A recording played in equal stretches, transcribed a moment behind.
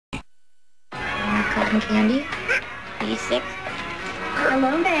cotton candy. Are you sick?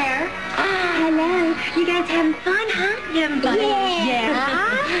 Hello there. Hello. You guys having fun, huh? You having fun?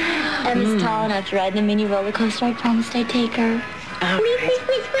 Yeah. Emma's tall enough to ride the mini roller coaster. I promised I'd take her.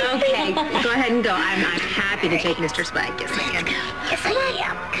 Okay, go ahead and go. I'm happy to take Mr. Spike. Yes, I am. Yes, I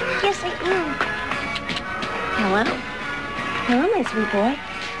am. Yes, I am. Hello? Hello, my sweet boy.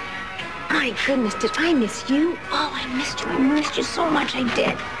 My goodness, did I miss you? Oh, I missed you. I missed you so much. I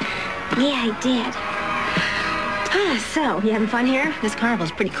did. Yeah, I did. So, you having fun here? This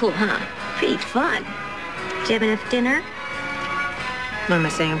carnival's pretty cool, huh? Pretty fun. Did you have enough dinner? What am I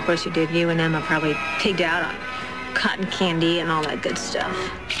saying? Of course you did. You and Emma probably pigged out on cotton candy and all that good stuff.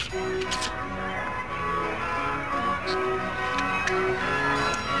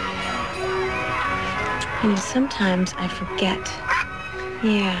 You know, sometimes I forget.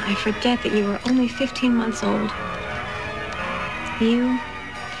 Yeah, I forget that you were only 15 months old. You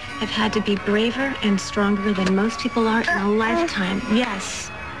have had to be braver and stronger than most people are in a lifetime. Yes,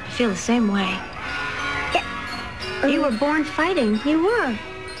 I feel the same way. You were born fighting. You were.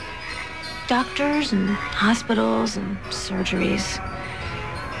 Doctors and hospitals and surgeries.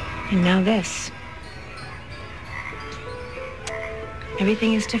 And now this.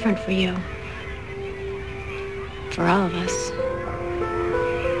 Everything is different for you. For all of us.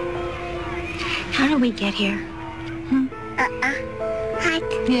 How did we get here? What?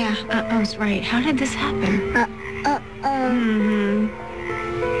 Yeah, uh-oh's right. How did this happen?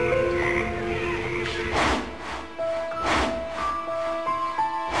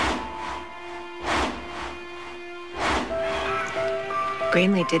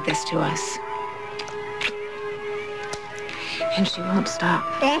 Greenlee did this to us. And she won't stop.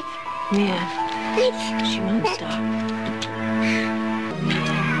 Yeah, she won't stop.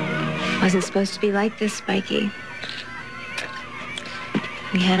 Wasn't supposed to be like this, Spiky.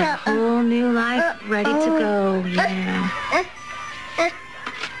 We had a whole new life ready to go, yeah.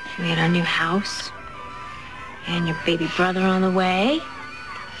 We had our new house. And your baby brother on the way.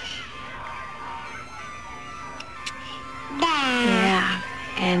 Yeah,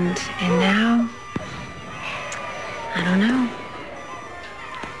 and now, I don't know.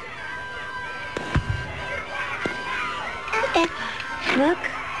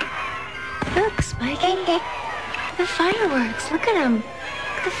 Look, Spiky. The fireworks, look at them. Look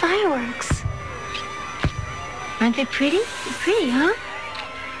at the fireworks. Aren't they pretty? They're pretty, huh?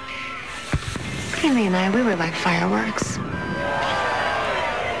 Greenlee and I, we were like fireworks.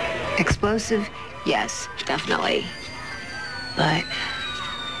 Explosive, yes, definitely. But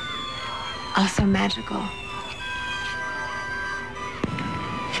also magical.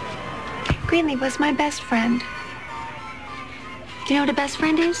 Greenlee was my best friend. Do you know what a best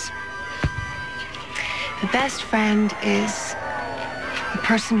friend is? A best friend is a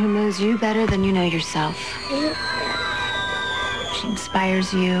person who knows you better than you know yourself. She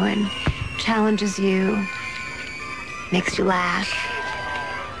inspires you and challenges you, makes you laugh.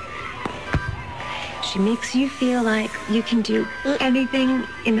 She makes you feel like you can do anything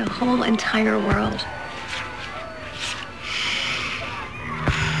in the whole entire world.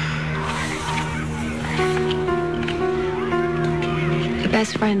 A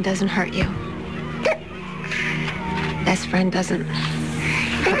best friend doesn't hurt you. Best friend doesn't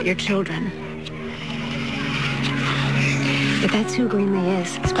hurt your children. But that's who Greenlee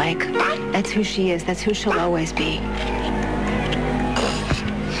is, Spike. That's who she is. That's who she'll always be.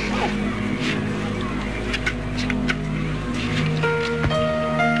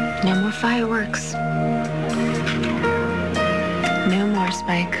 No more fireworks. No more,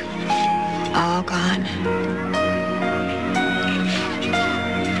 Spike. All gone.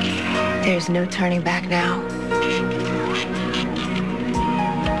 There's no turning back now.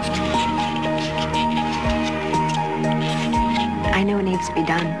 I know it needs to be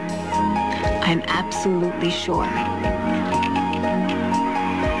done. I'm absolutely sure.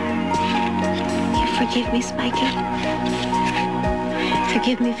 You forgive me, Spiky?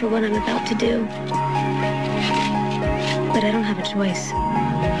 Forgive me for what I'm about to do. But I don't have a choice.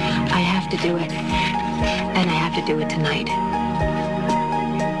 I have to do it. And I have to do it tonight.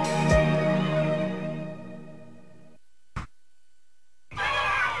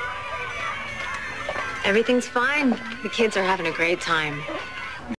 Everything's fine. The kids are having a great time.